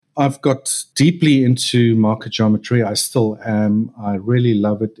I've got deeply into market geometry. I still am. I really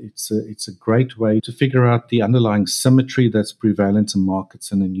love it. It's a great way to figure out the underlying symmetry that's prevalent in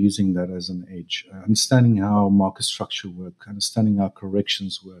markets and then using that as an edge. Understanding how market structure work, understanding how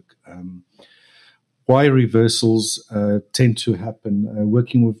corrections work, why reversals tend to happen,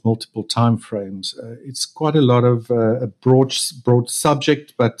 working with multiple time frames. It's quite a lot of a broad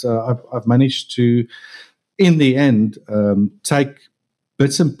subject, but I've managed to, in the end, take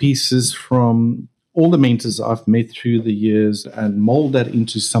bits and pieces from all the mentors I've met through the years and mold that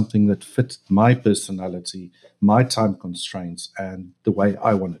into something that fit my personality, my time constraints, and the way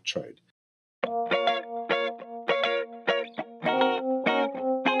I want to trade.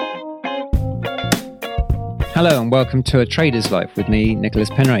 Hello and welcome to A Trader's Life with me, Nicholas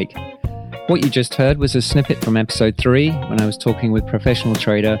Penrake. What you just heard was a snippet from episode 3 when I was talking with professional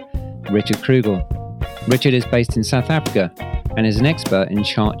trader Richard Krugel. Richard is based in South Africa and is an expert in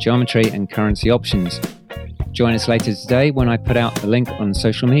chart geometry and currency options. Join us later today when I put out the link on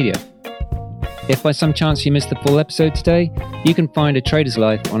social media. If by some chance you missed the full episode today, you can find A Trader's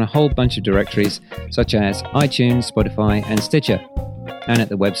Life on a whole bunch of directories such as iTunes, Spotify and Stitcher, and at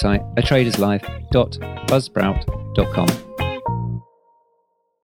the website atraderslife.buzzsprout.com.